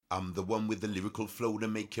I'm the one with the lyrical flow to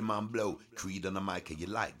make your mind blow. Creed on the mic, you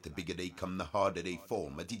like. The bigger they come, the harder they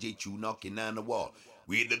fall. My DJ Chew knocking on the wall.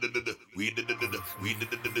 We doing it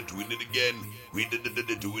again. We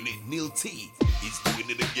doing it. Neil T is doing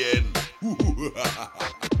it again.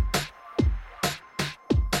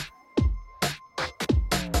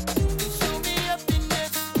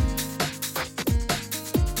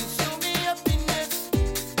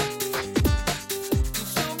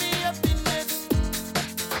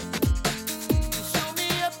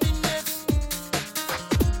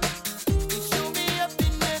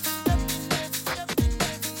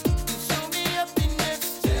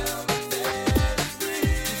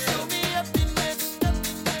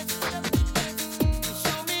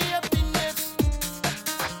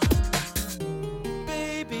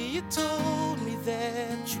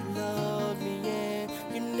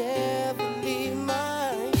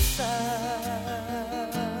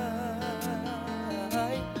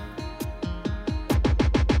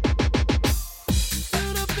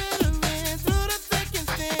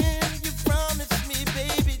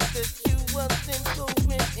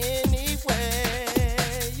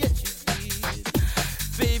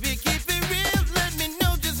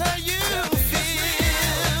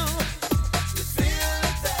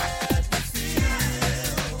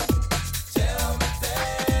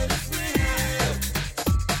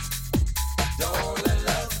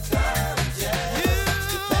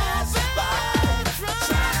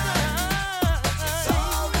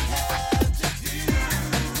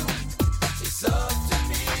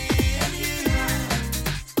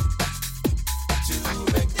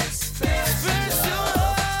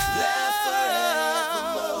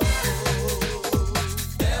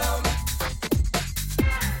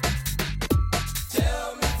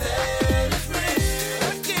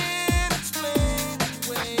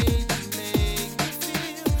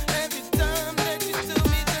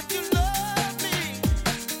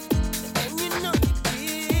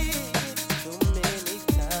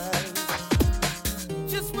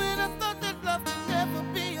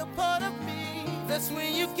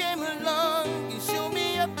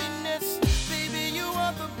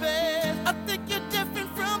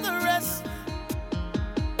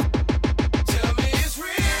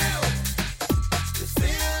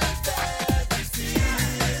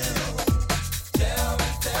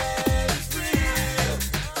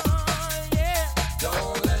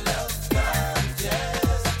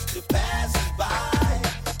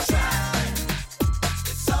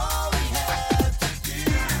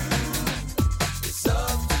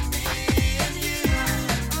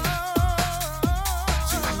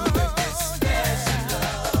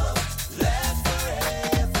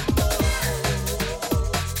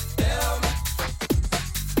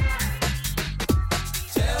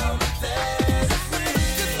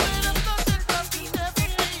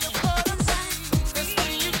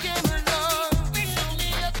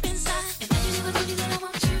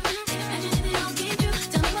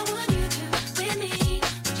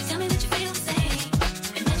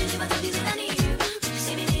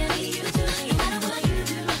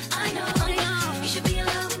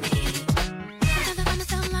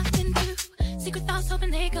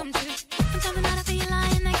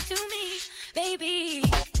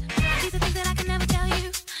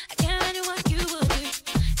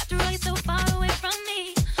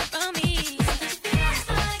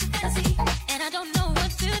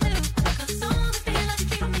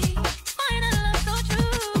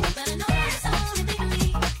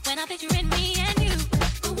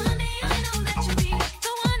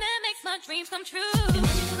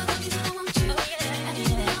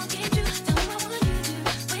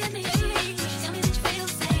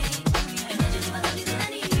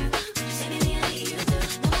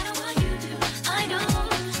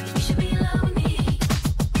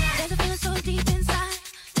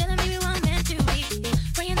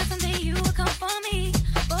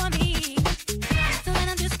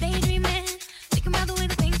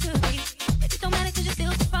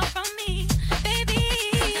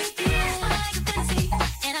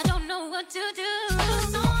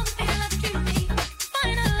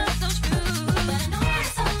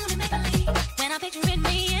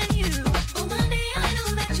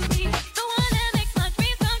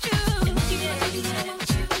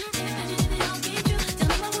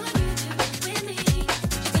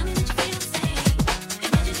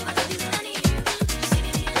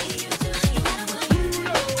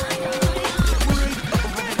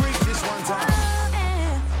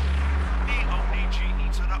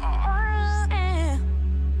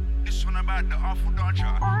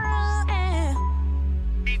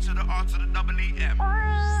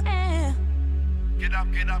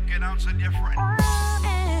 Get up, get down to your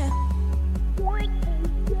friend.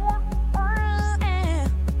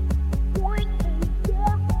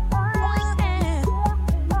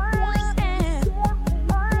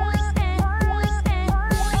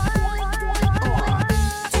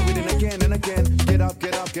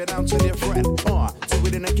 get down, tell your friend. Do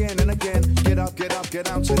it in again and again. Get up,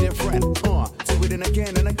 down, tell your friend. Do it in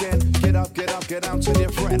again and again. Get up, down, tell your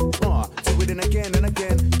friend. Do it in again and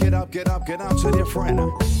again. Get up, down, tell your friend.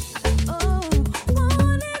 Oh,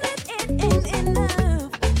 wanted it in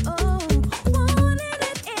love. Oh, wanted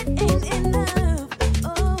it in love. Oh,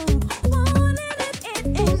 wanted it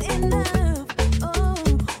in love. Oh,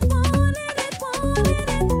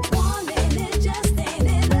 wanted it just ain't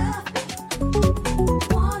enough.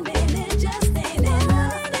 Wanted it just ain't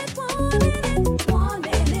enough.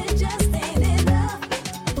 Wanted it just ain't enough.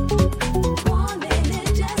 Wanted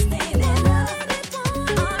it just ain't enough.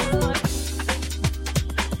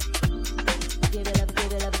 Give it up,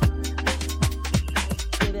 give it up.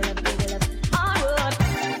 Give it up, give it up. I would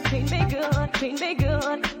treat me good, treat me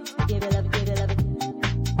good. Give it up, give it up.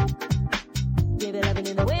 Give it up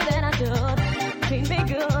in the way that I should. Treat me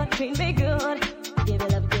good, treat me good. Give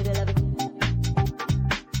it up, give it up.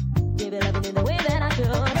 Give it up in the way that I should.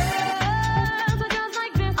 Girls are just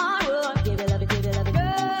like this. I would give it up, give it up.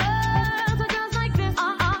 Girls are just like this.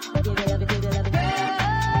 Give it up, give it up.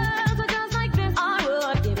 Girls are just like this. I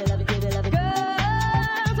would give it up, give it up.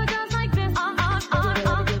 Girls are just like this. Give it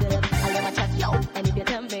up, give it up. I let my chat, yo. And if you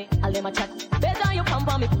tell me, I let my chat. Better you come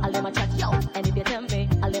for me. I let my chat, yo. And if you tell me,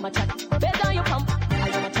 I let my chat. Better you come. I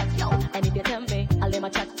let my chat, yo. And if you tell me, I let my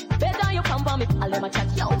chat. Better you come for me. I let my chat,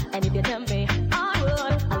 yo. And if you tell me, I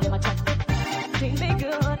would. I let my chat. Treat me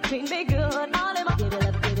good, treat me good. I let my give it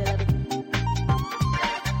up, give it up.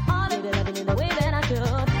 I give it up in the way that I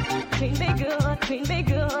should. Treat me good, treat me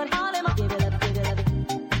good. I let my give it up, give it up.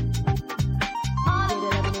 I give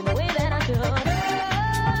it up in the way that I should.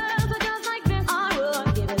 Girls are just like this. I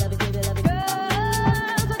would give it up, give it up.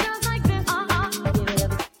 Girls are just like this. Give it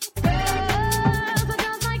up. Girls are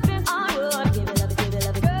just like this. I would give it up, give it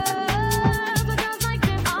up. Girls are just like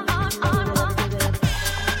this. Give it up, give it up.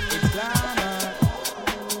 It's glamour.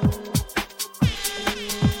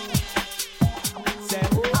 Say,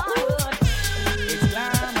 ooh, I would. it's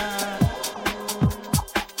glamour.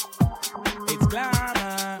 It's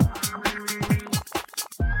glamour.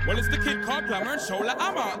 Well, it's the kid called Glamour and Shola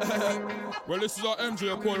Amma. Well, this is our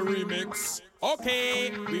MJ Cole remix.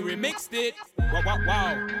 Okay, we remixed it.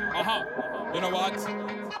 Wow. You know what?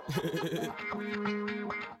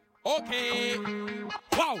 Okay.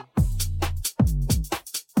 Wow.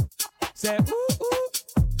 Say, ooh.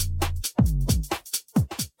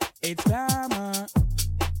 It's glamour.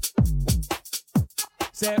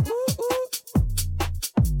 Say, ooh.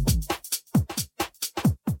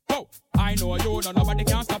 Whoa. I know you, no nobody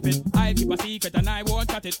can stop it. I'll keep a secret and I won't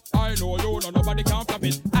cut it. I know you, no nobody can stop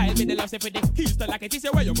it. I'll be the love step with it. He's still like it. This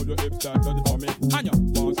is where you move your hips, that does it for me. And you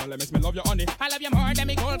bounce and let me love your honey. I love you more than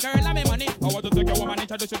me gold girl and me money. I want to take your woman,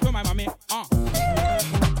 introduce you to my mommy.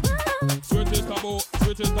 Sweetest taboo,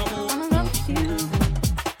 sweetest taboo. I'ma love you,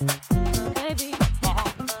 baby.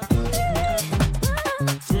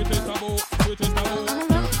 Sweetest taboo, sweetest taboo. I'ma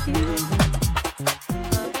love you,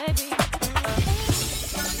 baby.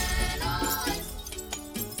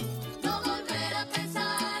 No volver a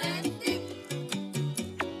pensar en ti.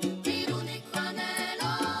 Mi único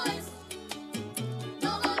anhelo es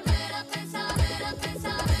no volver a pensar,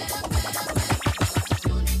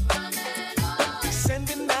 Mi único anhelo es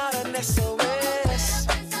Sending out an SOS.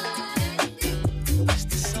 pensar en ti. It's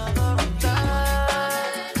the summer of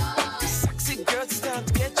love. Sexy girls, it's time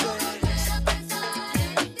to get dressed. Pensar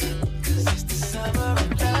en ti. 'Cause it's the summer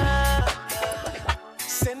of love.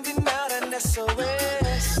 Sending out an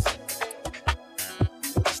SOS.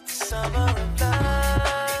 It's the summer of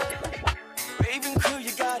love. Raven crew,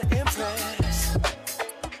 you gotta impress.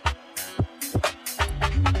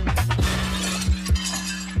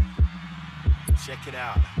 Check it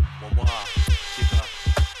out. One more. Keep up.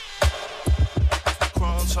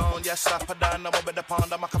 Crown tone, yes, up and down. I'm over the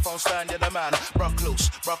pond, the microphone stand, you're the man. Rock loose,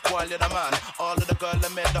 rock while you're the man. All of the girl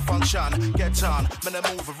that made the function. Get on, man, I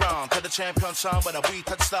move around to the champion sound when we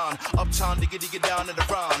touch down. Uptown, diggy down in the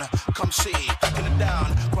round. Come see, kicking it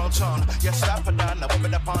down. Crown tone, yes, up and down. I'm over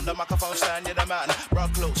the pond, the microphone stand, you're the man.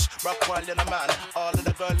 Rock loose, rock while you're the man. All of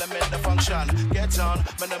the girl that made the function. Get on,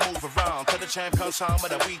 man, I move around to the champion sound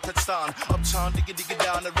when we touch down. Uptown, diggy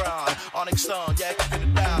down the round. Onyx Stone, yeah, kicking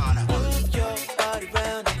it down. Move your body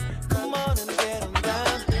round it. Come on and get on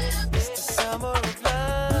down. It's the summer of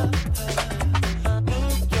love.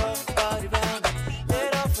 Move your body round it.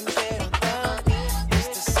 Let off and get on down. It's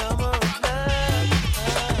the summer of love.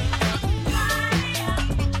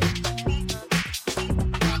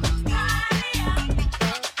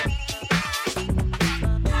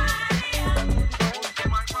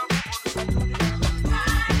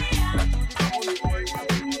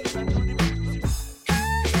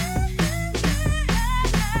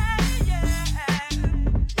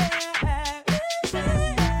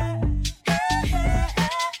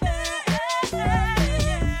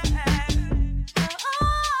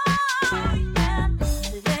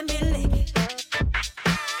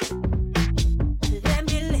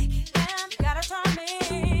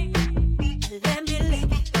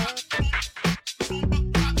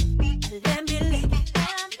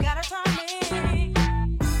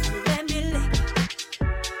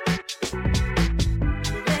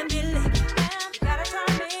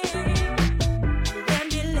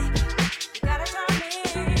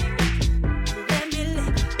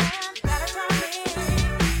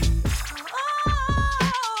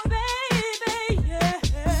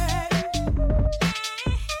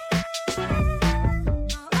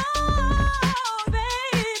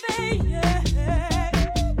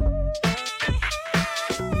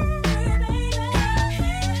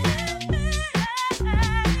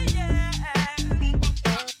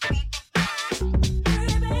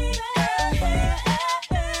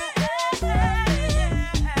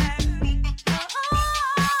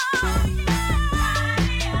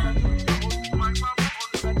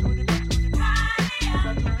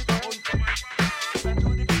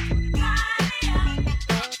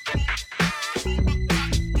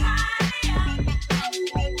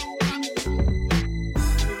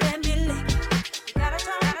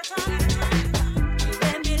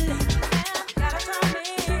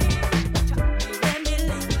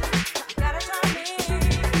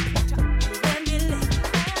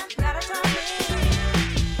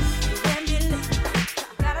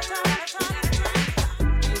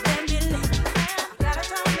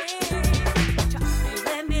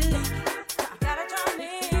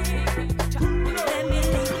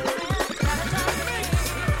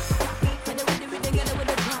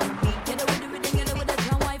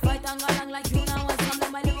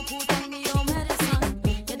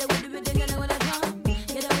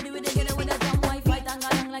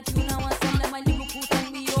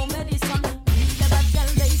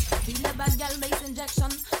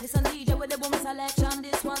 on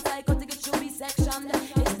this one cycle to get you me section.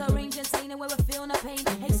 It's the range insane where we feel no pain.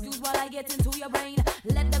 Excuse while I get into your brain.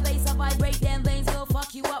 Let the bass vibrate, them veins will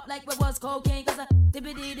fuck you up like it was cocaine. Cause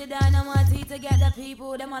dippity the dynamite to get the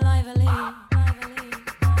people them alive and live.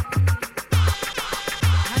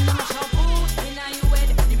 And them a shout food in a you head.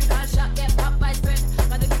 Typical shot get popped by spread.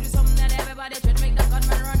 Gotta do something that everybody tread. Make the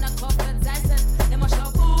gunman run a couple of Tyson. Them a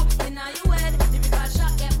shout food in a you head. Typical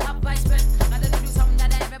shot get popped by spread. Gotta do something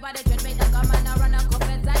that everybody tread. Make the gunman run a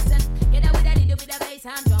couple of Tyson. Get out with that, do with the bass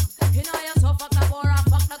and drum. You know you're so fucked up or I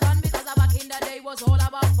fuck the gun. Because back in the day was all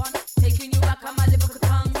about fun. Taking you back on my lyrical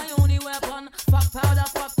tongue. My only weapon. Fuck powder,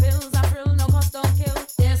 fuck pills. I frill, no custom kill.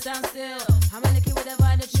 There stand still. I'm a licky with a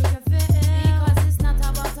vibe that you can feel. Because it's not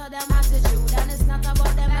about them attitude. And it's not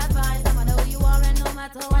about them advice. No matter who you are and no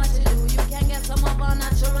matter what you do, you can get some of a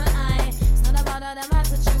natural eye. It's not about them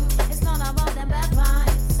attitude. It's not about them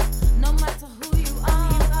advice. No matter who you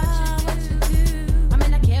are. I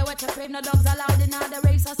mean, I care what you crave. No dogs allowed in all the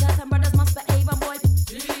race. So certain brothers must behave. And boy,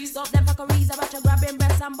 please stop them fuckeries about your grabbing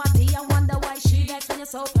breasts and body. I wonder why she vex when you're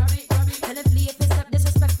so grabby. Tell him flee if he step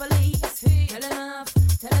disrespectfully. Tell him enough.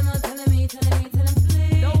 Tell him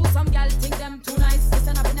flee. Though some gal think them too nice.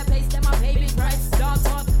 Listen up in the place, them a pay big price. Dogs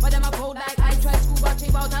hot, but them a cold like I try scuba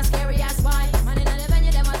cheap out and scary as spy. Man in the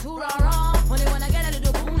venue, them a too raw. Only when I get a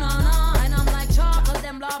little boom na. And I'm like chalk, cause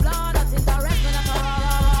them blah blah. That's interest when I go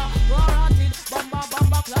raw-rotted.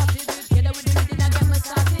 Bumba clotted. Get away with the rhythm and get me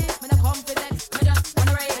started. Me no confidence, me just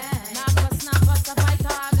wanna rave. Snap us to fight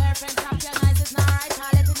our girlfriend. Tap your nice, it's not right.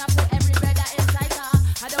 I'll let it up to every brother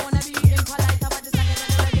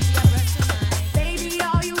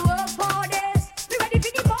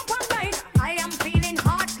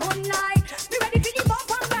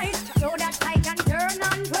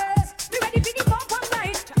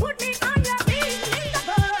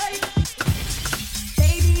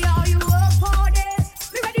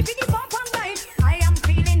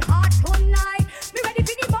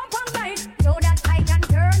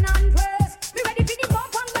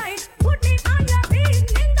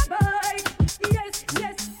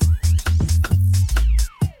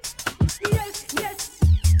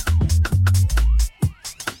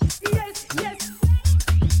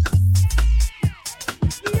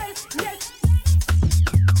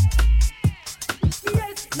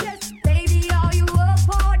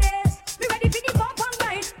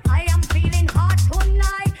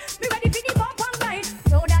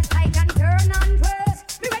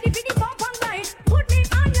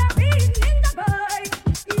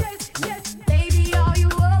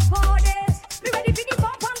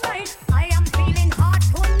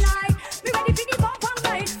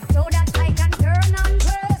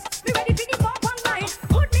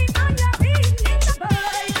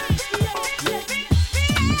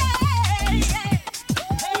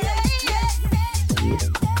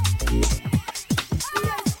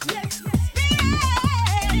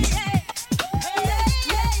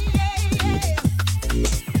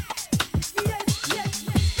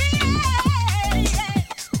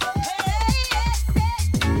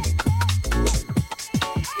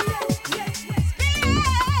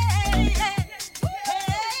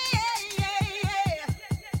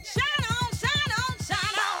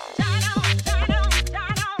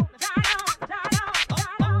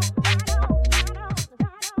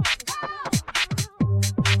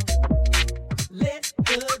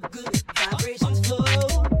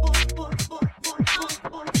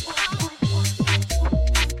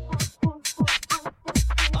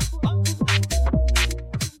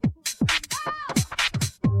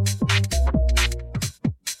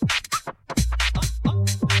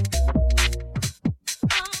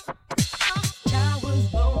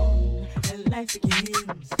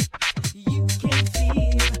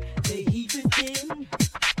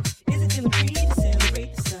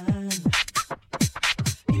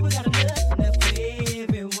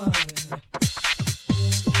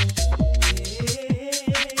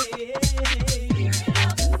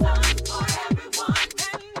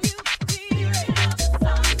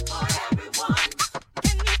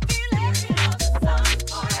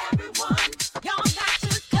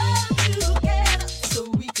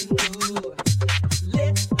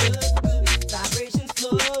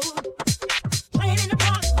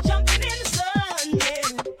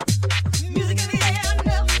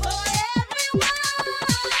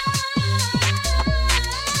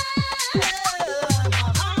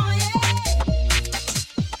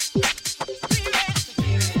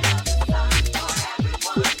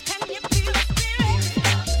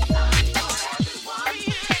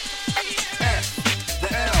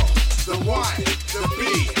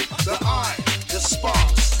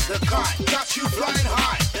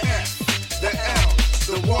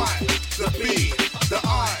the B, the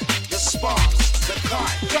I, the sparks, the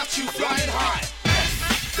kite, got you flying high.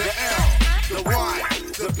 F, the L, the Y,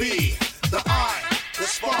 the B, the I, the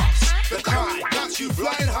sparks, the kite, got you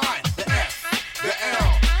flying high. The F, the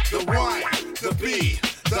L, the Y, the B,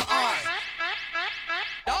 the I.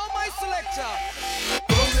 Now my selector.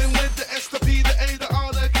 Rolling with the S, the P, the A, the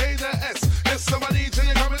R, the K, the S. Yes, somebody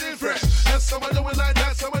DJ coming in fresh. Yes, someone do it like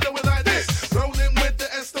that, someone do it like this. Rolling with the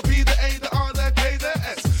S, the P, the A, the R, the K, the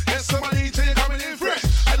S. Yes, somebody DJ coming in fresh.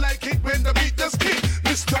 I like it when the beat does kick.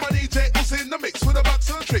 Mr. DJ was in the mix with the bucks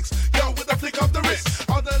and tricks. Yo, with the flick of the wrist.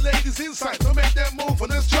 All the ladies inside, so make them move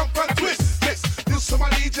and let's jump and twist. Yes, this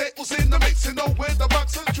somebody DJ was in the mix and know where the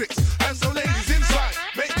bucks and tricks. And some ladies inside,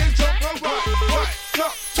 make them jump and right,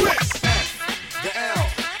 jump, twist. F, the L,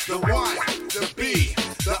 the Y, the B,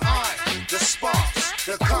 the I, the sparks,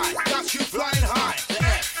 the kite, got you flying high. The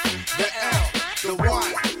F, the L, the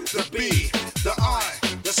Y, the B, the I,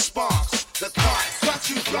 the sparks, the kite, got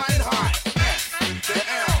you flying high. F, the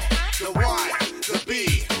L, the Y, the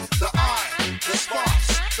B, the I, the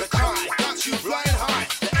sparks, the kite, got you flying high.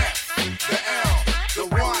 The F, the L, the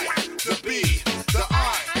Y, the B, the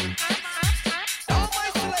I. Now my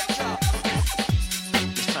selector.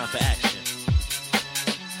 It's time for action.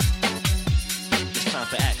 It's time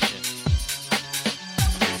for action.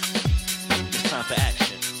 It's time for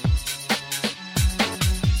action.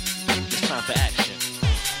 It's time for action.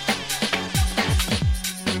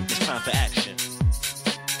 It's time for action.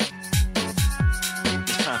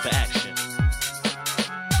 It's time for action.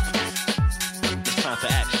 It's time for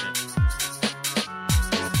action.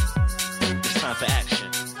 It's time for action.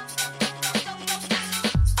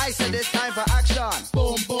 I said it's time for action.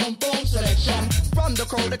 Boom, boom, boom, selection. From the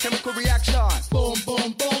crowd, the chemical reaction. Boom,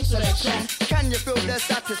 boom, boom, selection. Can you feel the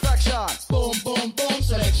satisfaction? Boom, boom, boom,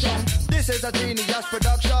 selection. This is a genius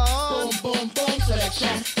production. Boom, boom, boom,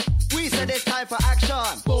 selection. We said it's time for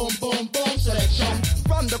action. Boom, boom, boom, selection.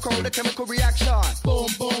 From the crowd, the chemical reaction. Boom,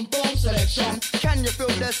 boom, boom, selection. Can you feel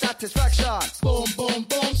the satisfaction? Boom, boom,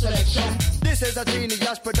 boom, selection. This is a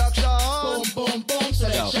genius production. Boom, boom, boom,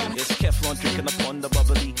 selection. It's Keflon drinking upon the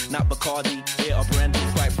bubbly, not Bacardi, beer or brandy.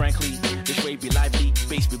 Quite frankly, this way be lively,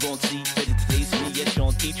 bass be won't see. Ready to taste me, yet you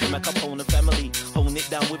don't teach my Capone family. Holding it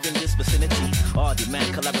down within this vicinity. All the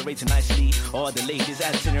man collaborating nicely. All the ladies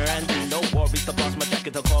acting randy. No worries to boss my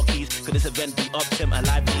jacket or car keys. Could this event be up, Tim and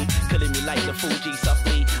lively? Killing me like the Fuji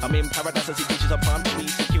softly. I'm in paradise, I see pictures of palm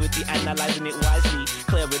trees. Security analyzing it wisely.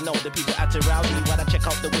 Clearing out the people acting rowdy. While I check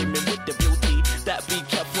out the women with the beauty. That big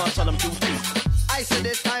Keflon on them duty. I said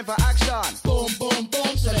it's time for action. Boom, boom,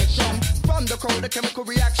 boom, selection. From the crowd, the chemical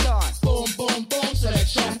reaction. Boom, boom, boom,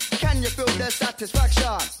 selection. Can you feel the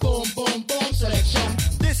satisfaction? Boom, boom, boom, selection.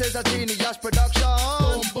 This is a genius production.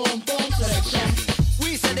 Boom, boom, boom, selection.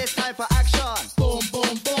 We said it's time for action. Boom,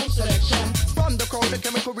 boom, boom, selection. From the crowd, the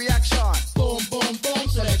chemical reaction. Boom, boom, boom,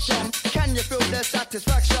 selection. Can you feel the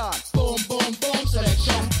satisfaction? Boom, boom, boom,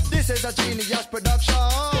 selection. This is a genius production.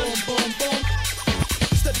 Boom, boom, boom.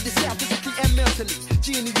 Study the sound physically and mentally.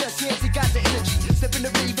 Genius, yes, he got the energy. Step in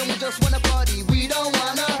the rave and we just wanna party. We don't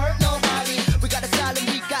wanna hurt nobody. We got a style and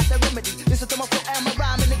we got the remedy. Listen to my flow and my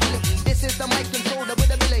rhyme and ability. This is the mic controller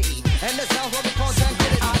with ability. And the sounds what we call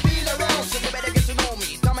tranquility. I feel around, so you better get to know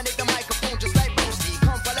me. Dominate the microphone just like Brucey.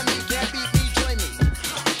 Come follow me, can't beat me, join me.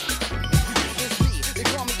 It's me, they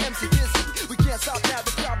call me MC Dizzy. We can't stop now,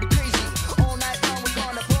 the crowd be crazy. All night long we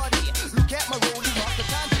gonna party. Look at my rollie, rock the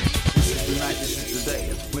country. This is the night, this is the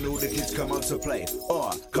day, when all the kids come out to play.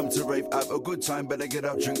 Come to rave, have a good time, better get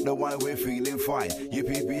up, drink the wine, we're feeling fine.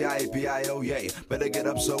 Yippee-pee-I, oh yay. Better get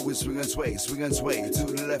up so we swing and sway. To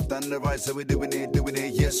the left and the right, so we're doing it,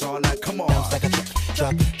 yes, all night, come on. Bounce like a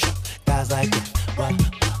truck, guys like that.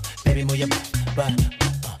 Baby, move your butt.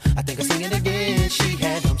 I think I'm singing again. She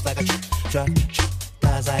had jumps like a truck,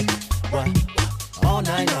 guys like that. All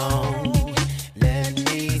night long, let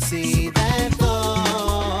me see that flow.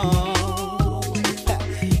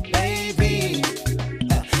 Baby,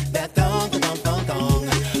 that thong.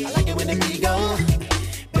 I like it when the beat go.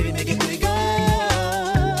 Baby, make it booty go.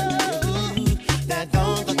 That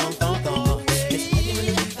thong. Come on, baby.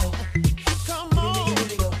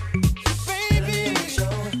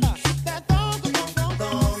 That thong.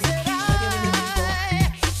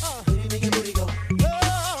 Baby, make it booty go.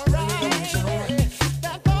 All right.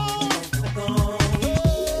 That thong.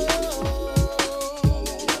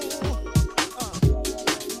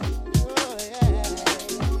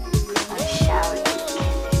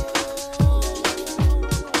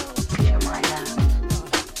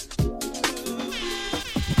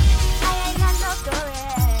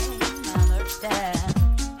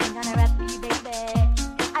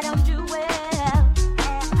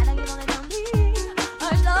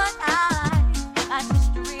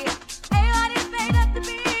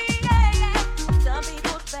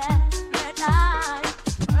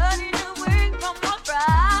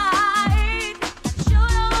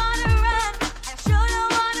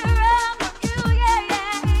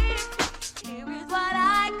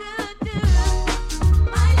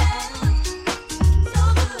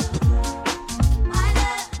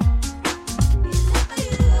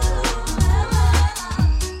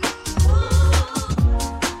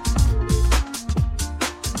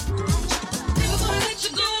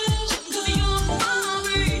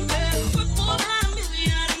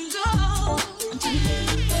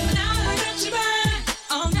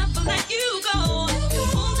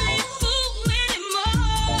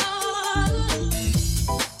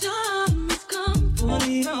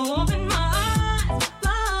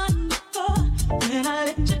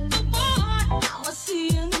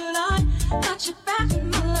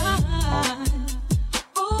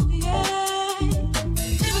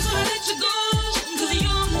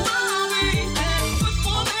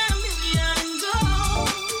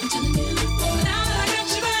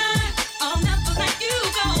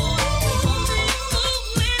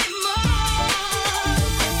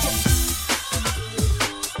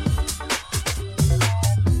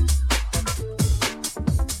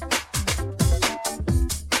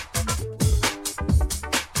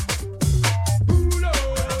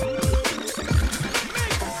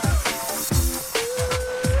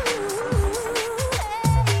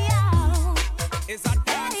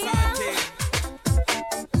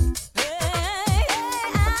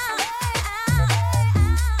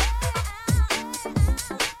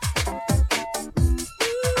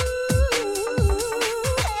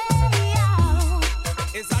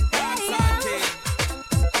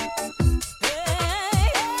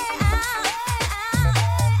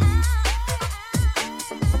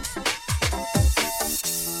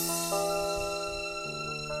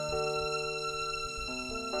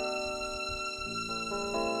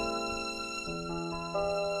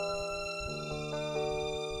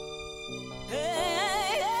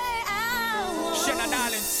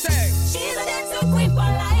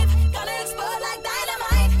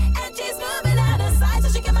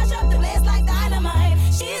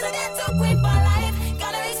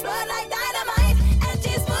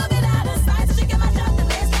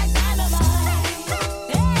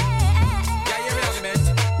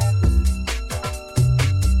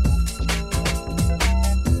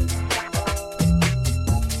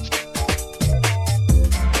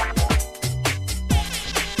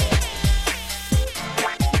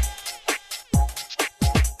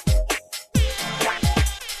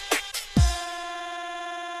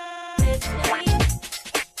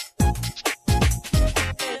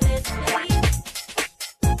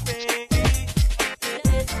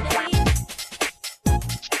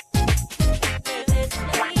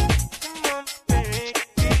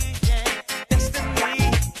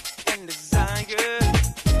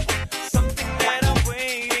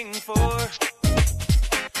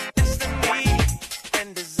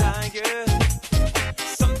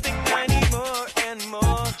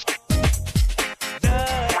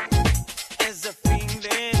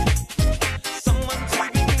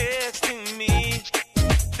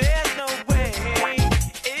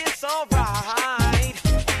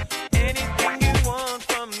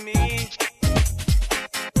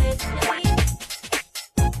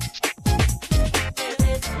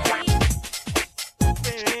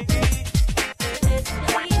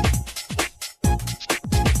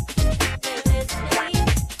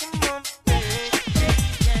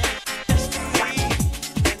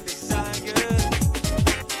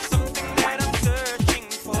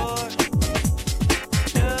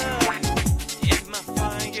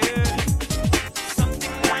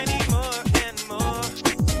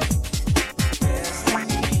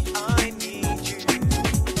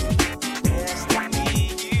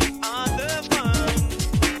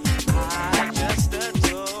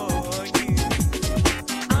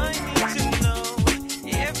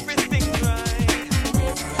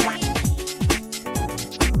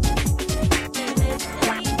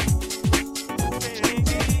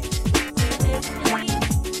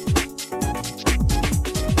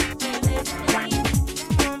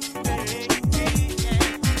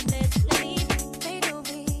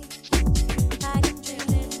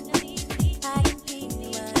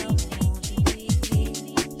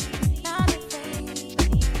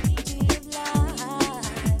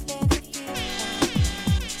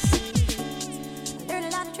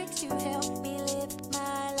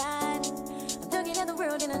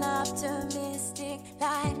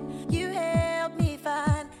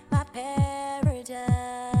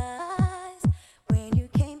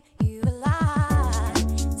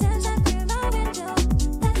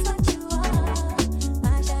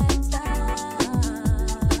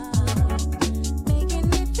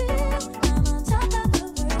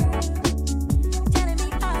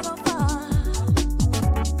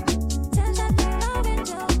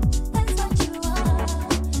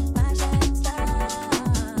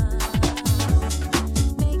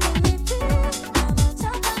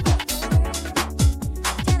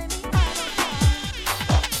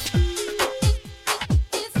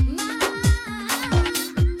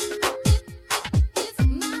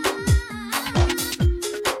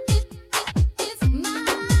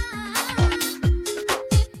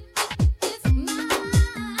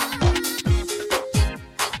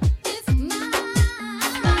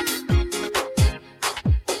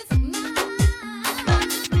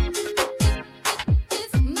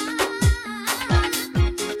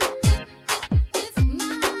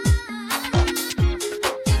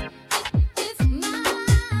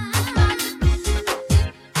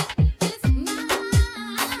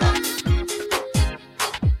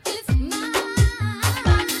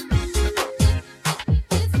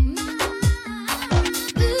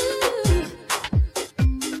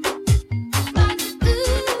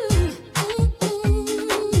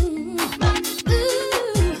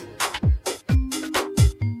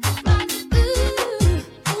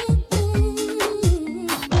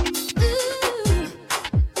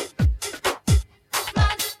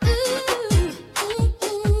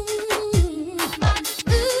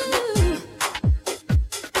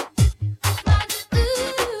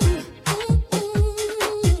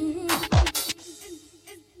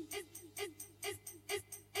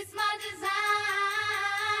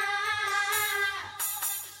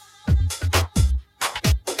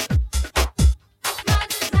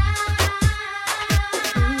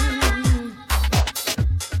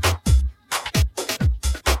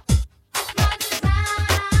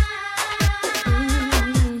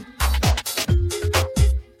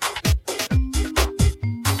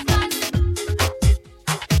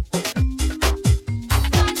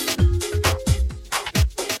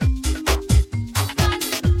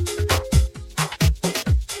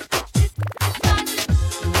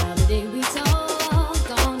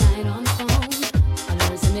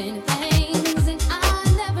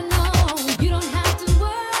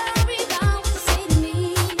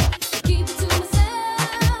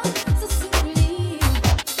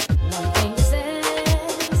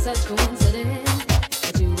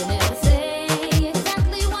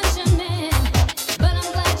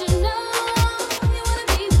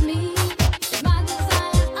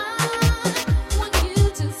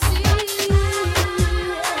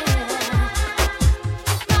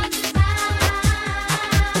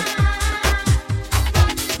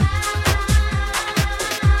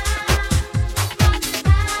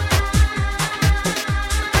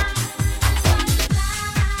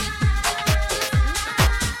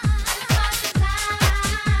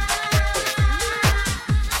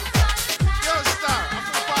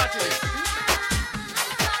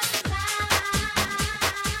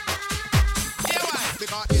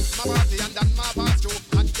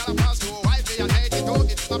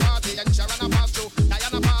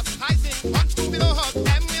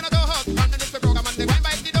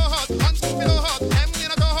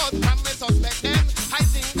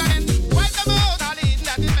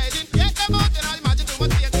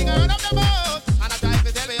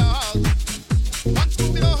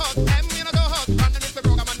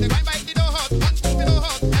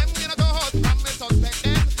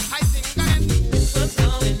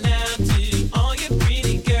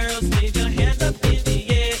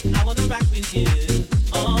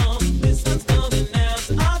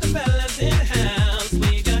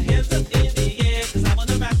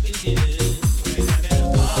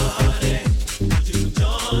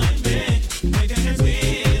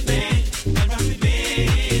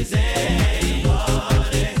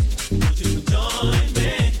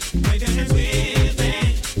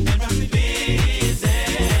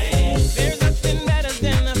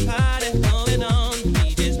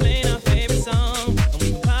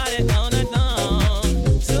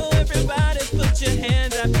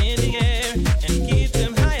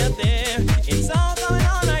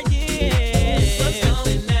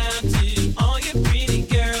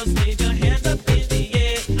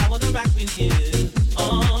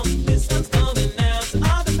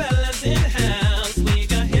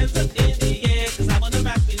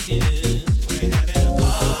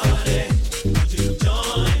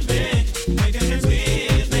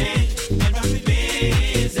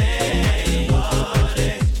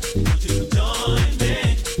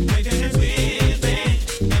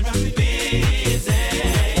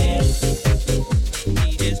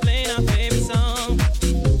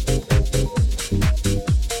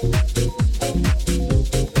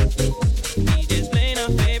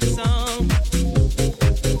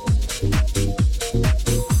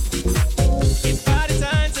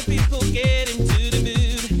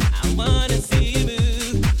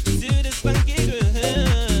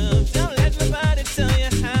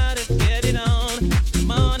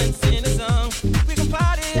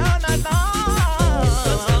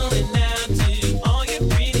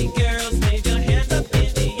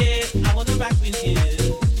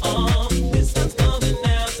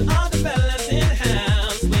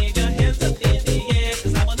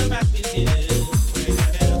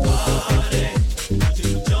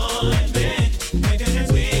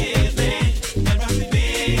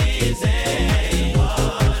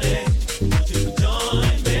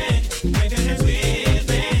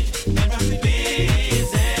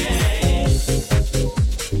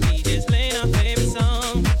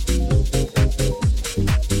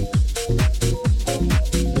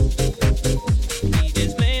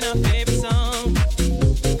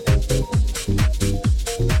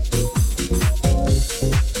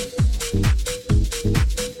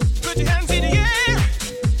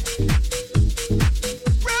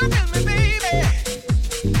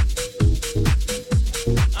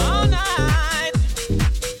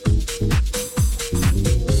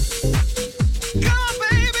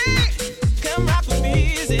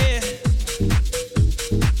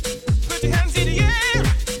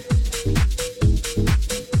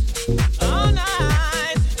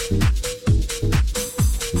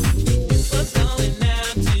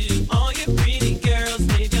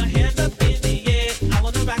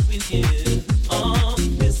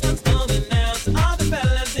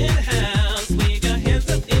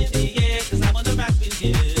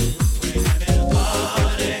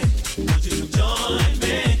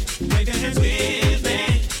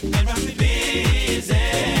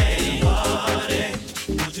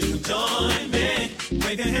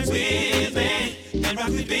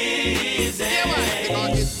 rock me busy. Yeah, why?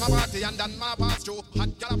 Because it's my party and then my party.